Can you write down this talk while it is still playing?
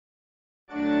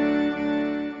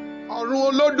ọ̀run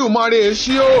Olódùmarè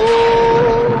ṣí o.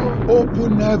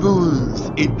 Open Heavens,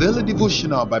 a daily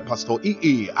devotional by Pastor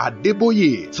E.A.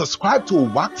 Adeboye. Subscribe to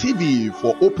WAC TV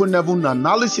for Open Heaven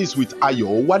analysis with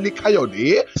Ayo Wale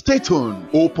Kayode. Stay tuned.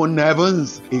 Open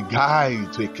Heavens, a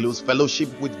guide to a close fellowship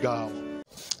with God.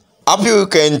 Happy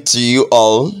weekend to you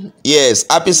all. Yes,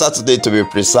 happy Saturday to be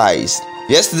precise.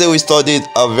 Yesterday we studied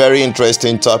a very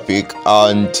interesting topic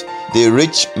on the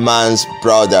rich man's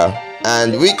brother,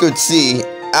 and we could see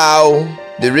how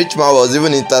the rich man was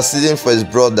even interceding for his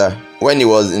brother when he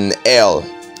was in hell.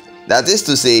 That is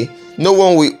to say, no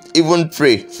one will even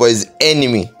pray for his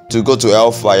enemy to go to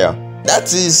hellfire.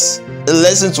 That is a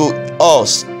lesson to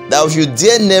us that we should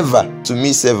dare never to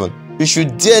miss heaven. We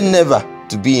should dare never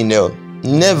to be in hell.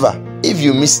 Never. If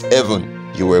you miss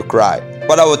heaven, you will cry.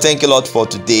 Father, we thank you, Lord, for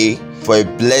today, for a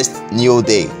blessed new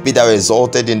day. Be thou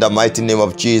exalted in the mighty name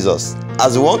of Jesus.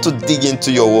 As we want to dig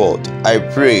into your word, I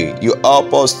pray you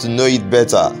help us to know it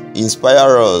better.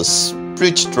 Inspire us.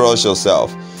 Preach to us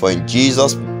yourself. For in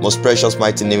Jesus' most precious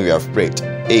mighty name we have prayed.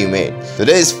 Amen.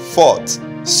 Today is 4th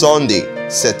Sunday,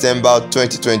 September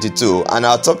 2022. And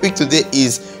our topic today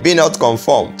is Be Not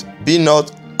Conformed. Be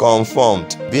not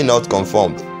conformed. Be not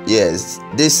conformed. Yes,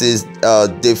 this is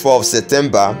day 4 of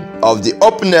September of the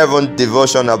Open Heaven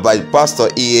devotional by Pastor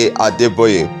E.A.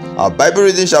 Adeboye. Our Bible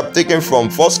reading shall be taken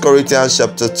from 1 Corinthians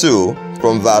chapter 2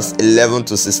 from verse 11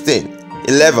 to 16.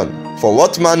 11. For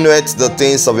what man knoweth the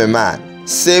things of a man,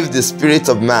 save the spirit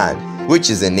of man, which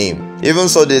is in him? Even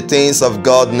so the things of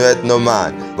God knoweth no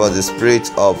man, but the Spirit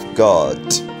of God.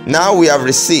 Now we have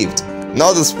received,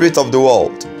 not the spirit of the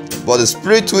world, but the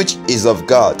Spirit which is of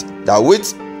God, that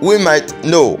with we might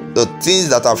know the things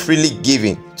that are freely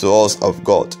given to us of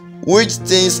God. Which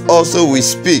things also we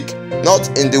speak, not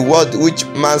in the word which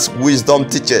man's wisdom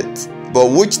teacheth, but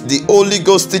which the Holy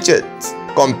Ghost teacheth,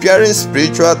 comparing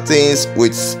spiritual things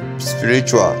with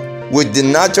spiritual. With the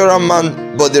natural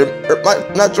man, but the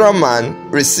natural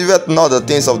man receiveth not the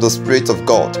things of the Spirit of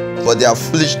God, for they are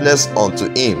foolishness unto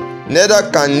him. Neither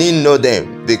can he know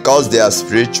them, because they are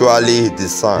spiritually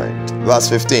discerned. Verse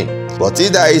 15. But he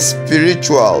that is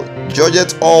spiritual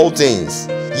judgeth all things,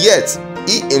 yet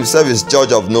he himself is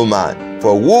judge of no man.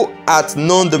 For who hath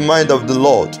known the mind of the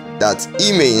Lord, that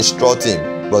he may instruct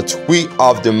him? But we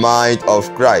have the mind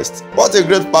of Christ. What a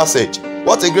great passage.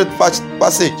 What a great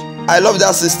passage. I love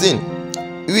that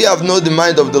 16. We have known the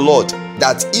mind of the Lord,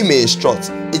 that he may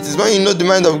instruct. It is when you know the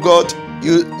mind of God,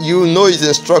 you know his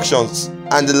instructions.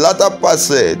 And the latter part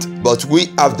said, but we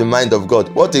have the mind of God.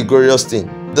 What a glorious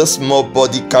thing. The small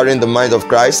body carrying the mind of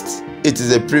Christ. It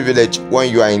is a privilege when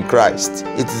you are in Christ.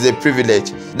 It is a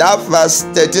privilege. That verse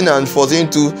 13 and 14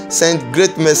 to send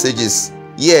great messages.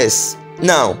 Yes.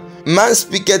 Now, man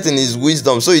speaketh in his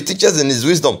wisdom, so he teaches in his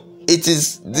wisdom. It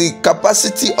is the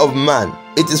capacity of man.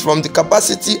 It is from the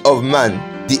capacity of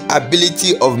man, the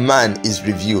ability of man is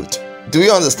revealed. Do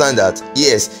you understand that?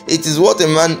 Yes. It is what a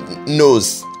man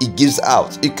knows, he gives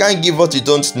out. You can't give what you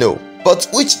don't know. But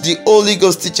which the Holy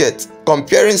Ghost teacheth,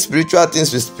 comparing spiritual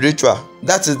things with spiritual.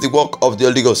 That is the work of the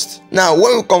Holy Ghost. Now,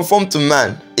 when we conform to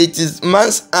man, it is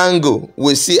man's angle.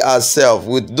 We see ourselves,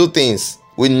 we do things,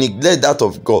 we neglect that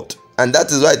of God. And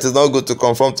that is why it is not good to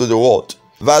conform to the world.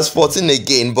 Verse 14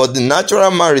 again, but the natural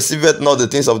man receiveth not the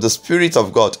things of the Spirit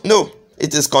of God. No,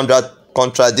 it is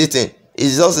contradicting. It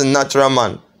is just a natural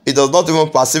man. He does not even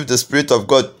perceive the Spirit of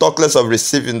God, talk less of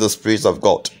receiving the Spirit of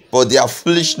God. But they are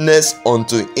foolishness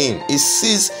unto him. He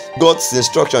sees God's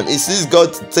instruction. He sees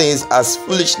God's things as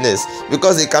foolishness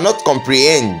because he cannot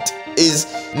comprehend. His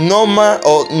normal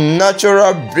or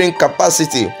natural brain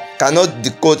capacity cannot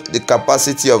decode the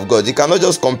capacity of God. He cannot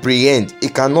just comprehend. He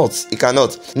cannot.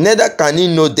 Neither can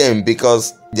he know them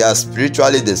because they are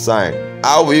spiritually designed.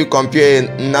 How will you compare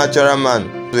a natural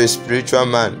man to a spiritual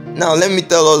man? Now let me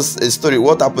tell us a story.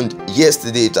 What happened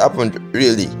yesterday? It happened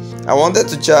really. I wanted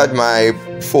to charge my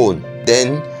phone.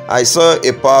 Then I saw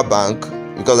a power bank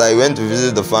because I went to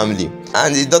visit the family.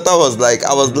 And the daughter was like,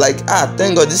 I was like,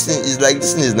 thank God this thing is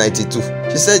 92.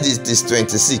 She said it is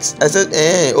 26. I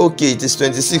said, okay, it is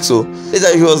 26. So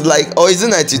later she was like, oh, is it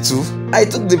 92? I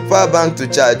took the power bank to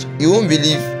charge. You won't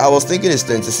believe I was thinking it's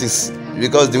 26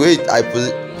 because the way I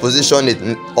positioned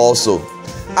it also.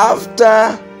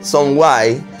 After some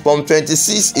while, from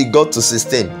 26 it got to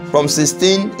 16. From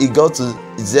 16 it got to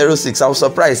 06. I was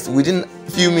surprised within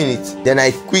a few minutes. Then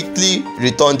I quickly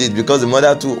returned it because the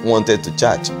mother too wanted to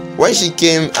charge. When she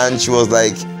came and she was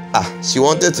like, she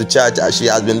wanted to charge as she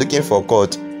has been looking for a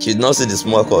cord. She did not see the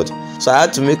small cord. So I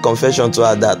had to make confession to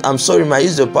her that I'm sorry, ma, I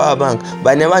used your power bank,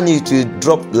 but I never knew it to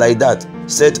drop like that. She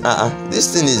said,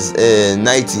 this thing is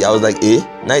 90. I was like,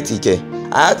 90k.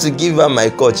 I had to give her my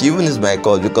cord. She even used my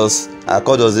cord because her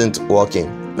cord wasn't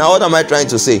working. Now what am I trying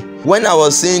to say? When I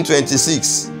was seeing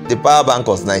 26, the power bank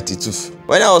was 92.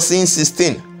 When I was seeing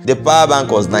 16, the power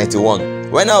bank was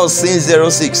 91. When I was seeing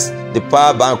 06, the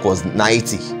power bank was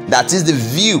 90. That is the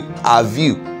view. Our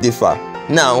view differ.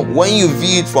 Now, when you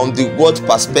view it from the word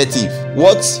perspective,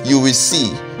 what you will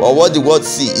see or what the word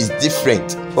see is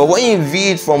different. But when you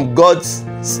view it from God's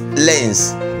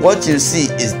lens, what you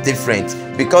see is different,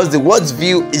 because the word's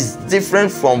view is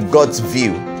different from God's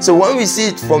view. So when we see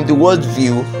it from the word's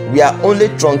view, we are only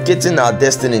truncating our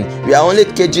destiny. We are only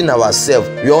caging ourselves.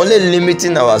 We are only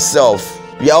limiting ourselves.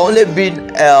 We are only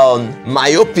being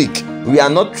myopic. We are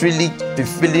not really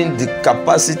fulfilling the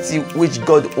capacity which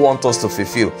God wants us to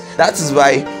fulfill. That is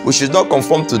why we should not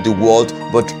conform to the world,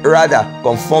 but rather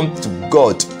conform to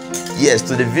God. Yes,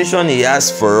 to the vision He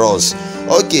has for us.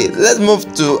 Okay, let's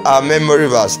move to our memory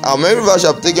verse. Our memory verse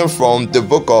I've taken from the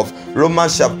book of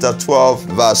Romans chapter 12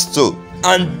 verse 2.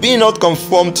 And be not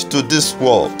conformed to this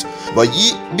world, but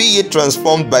be ye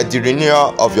transformed by the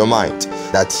renewal of your mind,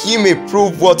 that ye may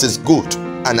prove what is good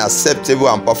and acceptable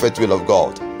and perfect will of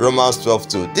God. Romans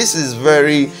 12:2. This is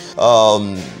very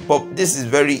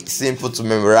simple to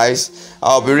memorize.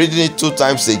 I'll be reading it 2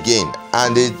 times again,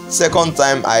 and the second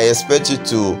time I expect you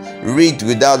to read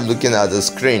without looking at the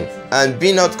screen. And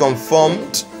be not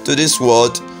conformed to this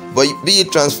world, but be ye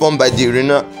transformed by the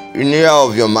renewal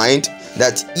of your mind,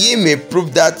 that ye may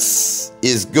prove that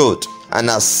is good and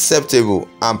acceptable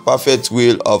and perfect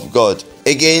will of God.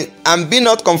 Again, and be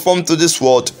not conformed to this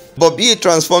world, but be ye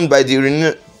transformed by the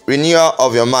renewal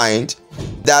of your mind,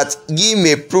 that ye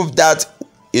may prove that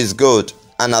is good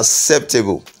and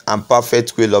acceptable and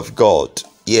perfect will of God.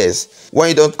 Yes, when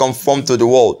you don't conform to the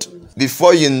world,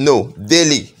 before you know,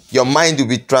 daily your mind will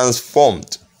be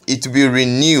transformed. It will be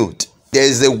renewed. There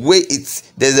is a way,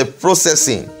 there's a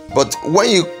processing. But when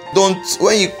you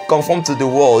conform to the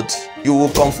world, you will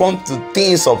conform to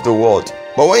things of the world.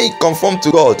 But when you conform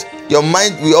to God, your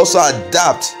mind will also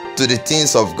adapt to the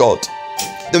things of God.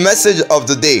 The message of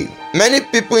the day: many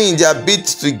people, in their bid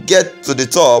to get to the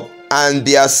top and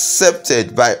be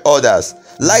accepted by others,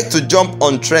 like to jump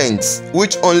on trends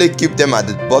which only keep them at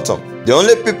the bottom. The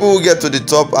only people who get to the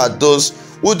top are those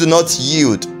who do not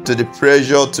yield to the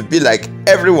pressure to be like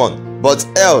everyone, but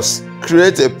else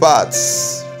create a path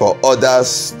for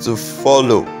others to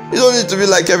follow. You don't need to be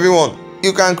like everyone.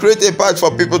 You can create a path for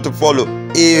people to follow.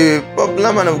 A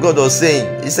popular man of God was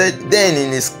saying, he said then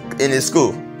in his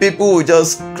school, people would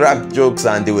just crack jokes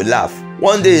and they would laugh.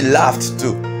 One day he laughed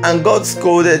too, and God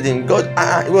scolded him. He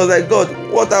was like, God,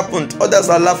 what happened? Others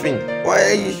are laughing.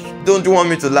 Why don't you want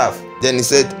me to laugh? Then he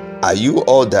said, are you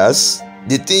others?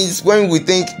 The things, when we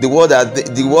think the world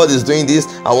is doing this,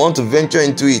 I want to venture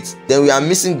into it, then we are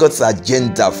missing God's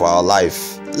agenda for our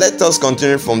life. Let us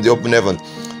continue from the open heaven.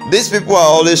 These people are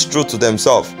always true to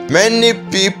themselves. Many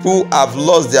people have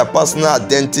lost their personal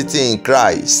identity in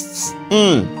Christ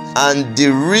and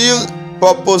the real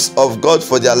purpose of God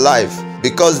for their life,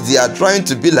 because they are trying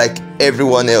to be like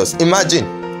everyone else. Imagine,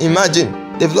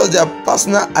 they've lost their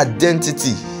personal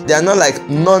identity. They are not like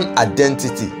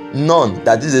non-identity. None.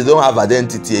 That is, they don't have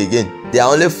identity again. They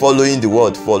are only following the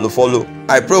word. Follow.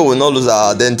 I pray we will not lose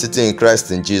our identity in Christ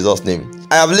in Jesus' name.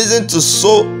 I have listened to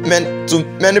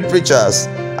many preachers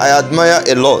I admire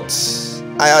a lot.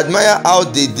 I admire how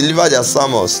they deliver their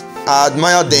sermons. I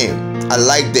admire them. I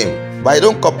like them. But I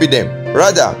don't copy them.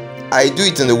 Rather, I do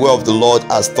it in the way of the Lord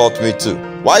has taught me to.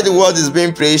 While the word is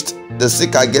being preached, the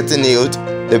sick are getting healed,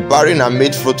 the barren are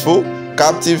made fruitful,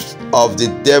 captives of the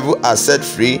devil are set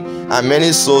free, and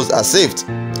many souls are saved.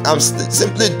 I'm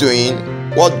simply doing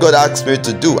what God asked me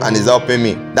to do, and is helping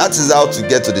me. That is how to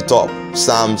get to the top.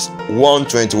 Psalms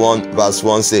 121 verse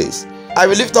 1 says, I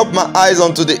will lift up my eyes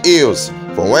unto the hills,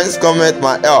 from whence cometh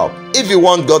my help. If you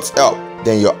want God's help,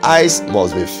 then your eyes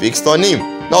must be fixed on Him,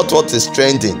 not what is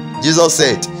trending. Jesus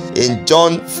said in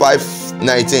John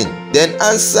 5:19, Then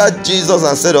answered Jesus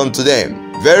and said unto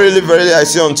them, Verily, verily, I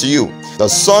say unto you, the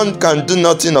Son can do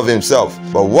nothing of himself,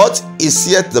 but what he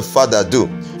seeth the Father do.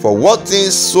 For what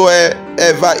things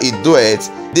soever he doeth,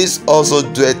 this also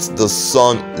doeth the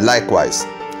Son likewise.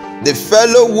 The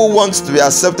fellow who wants to be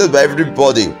accepted by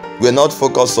everybody will not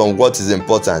focus on what is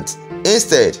important.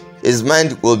 Instead, his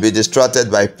mind will be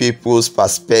distracted by people's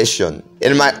perception.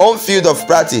 In my own field of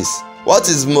practice, what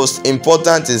is most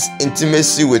important is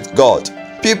intimacy with God.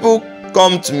 People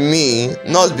come to me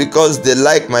not because they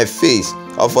like my face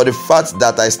or for the fact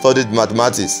that I studied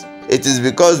mathematics. It is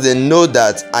because they know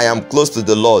that I am close to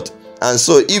the Lord. And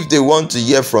so if they want to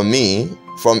hear from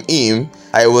Him,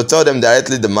 I will tell them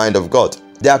directly the mind of God.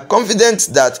 They are confident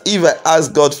that if I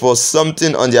ask God for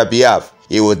something on their behalf,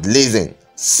 he would listen.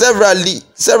 Several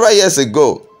years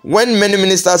ago, when many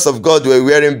ministers of God were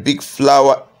wearing big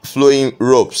flowing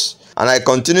robes, and I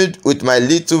continued with my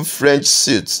little French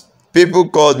suits, people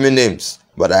called me names,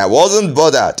 but I wasn't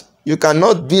bothered. You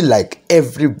cannot be like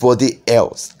everybody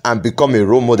else and become a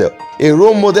role model. A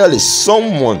role model is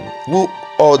someone who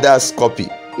others copy,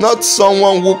 not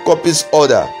someone who copies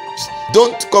others.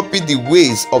 Don't copy the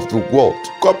ways of the world.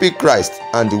 Copy Christ,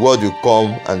 and the world will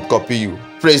come and copy you.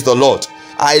 Praise the Lord.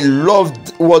 I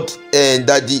loved what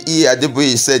Daddy E.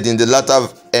 Adeboye said in the latter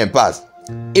part.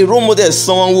 A role model is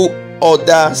someone who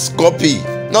others copy,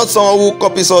 not someone who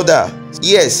copies others.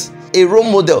 Yes, a role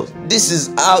model. This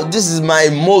is my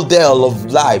model of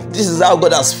life. This is how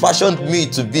God has fashioned me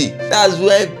to be. That's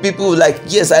where people like,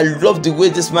 yes, I love the way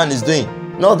this man is doing.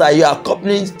 Not that you are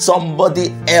copying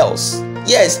somebody else.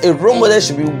 Yes, a role model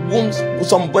should be whom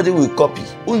somebody will copy,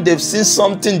 whom they've seen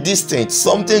something distinct,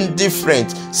 something different,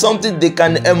 something they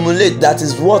can emulate. That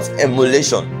is what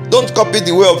emulation. Don't copy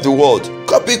the way of the world.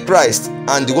 Copy Christ,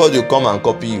 and the world will come and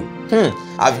copy you.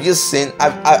 Have you seen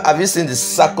the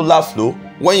circular flow?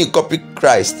 When you copy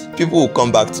Christ, people will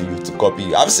come back to you to copy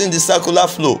you. I've seen the circular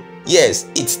flow. Yes,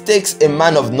 it takes a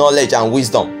man of knowledge and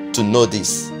wisdom to know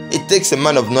this. It takes a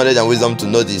man of knowledge and wisdom to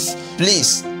know this.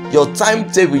 Please, your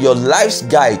timetable, your life's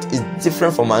guide is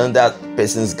different from another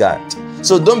person's guide.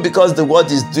 So don't, because the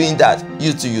world is doing that,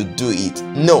 you too, you do it.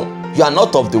 No, you are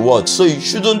not of the world, so you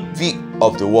shouldn't be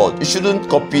of the world. You shouldn't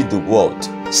copy the world.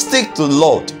 Stick to the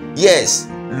Lord. Yes,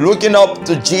 looking up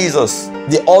to Jesus,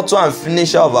 the author and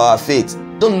finisher of our faith.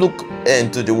 Don't look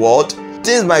into the world.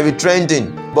 Things might be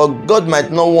trending, but God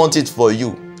might not want it for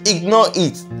you. Ignore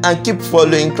it and keep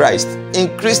following Christ.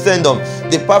 In Christendom,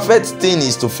 the perfect thing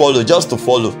is to follow, just to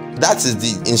follow. That is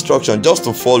the instruction, just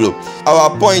to follow.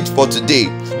 Our point for today: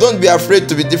 don't be afraid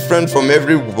to be different from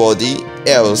everybody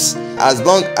else, as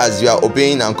long as you are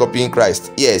obeying and copying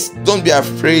Christ. Yes, don't be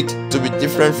afraid to be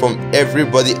different from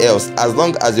everybody else, as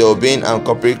long as you're obeying and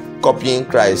copying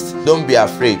Christ. Don't be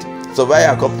afraid. So far you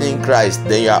are copying Christ,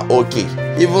 then you are okay.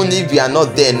 Even if you are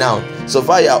not there now, so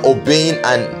far you are obeying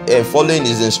and following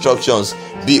his instructions,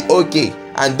 be okay.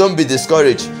 And don't be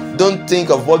discouraged. Don't think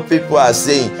of what people are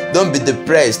saying. Don't be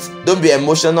depressed. Don't be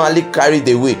emotionally carried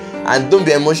away, and don't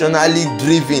be emotionally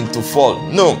driven to fall.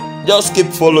 No, just keep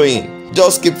following.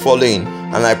 Just keep following.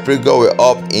 And I pray God will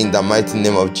help in the mighty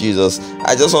name of Jesus.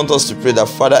 I just want us to pray that,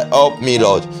 Father, help me,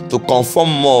 Lord, to conform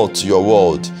more to your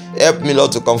word. Help me,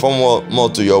 Lord, to conform more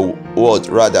to your word,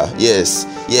 rather. Yes.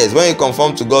 When you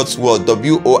conform to God's word,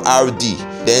 W-O-R-D,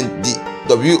 then the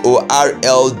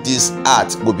W-O-R-L, this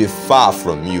art will be far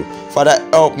from you. Father,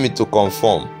 help me to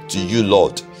conform to you,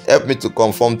 Lord. Help me to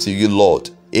conform to you, Lord.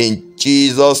 In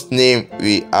Jesus' name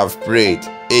we have prayed.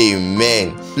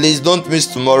 Amen. Please don't miss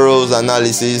tomorrow's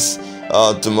analysis.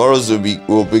 Tomorrow's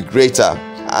will be greater.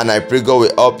 And I pray God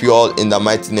will help you all in the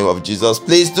mighty name of Jesus.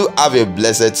 Please do have a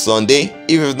blessed Sunday.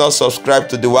 If you've not subscribed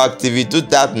to the WAC TV, do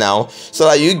that now, so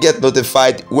that you get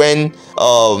notified when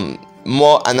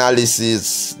more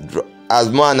analysis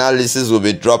will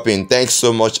be dropping. Thanks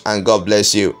so much, and God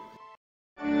bless you.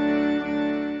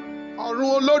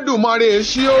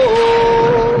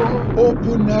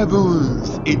 Open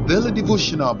Heavens, a daily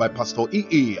devotional by Pastor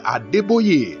E.A.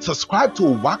 Adeboye. Subscribe to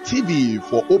WAC TV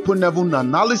for Open Heaven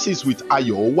analysis with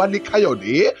Ayo Wale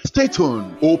Kayode. Stay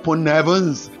tuned. Open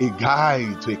Heavens, a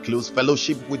guide to a close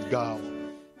fellowship with God.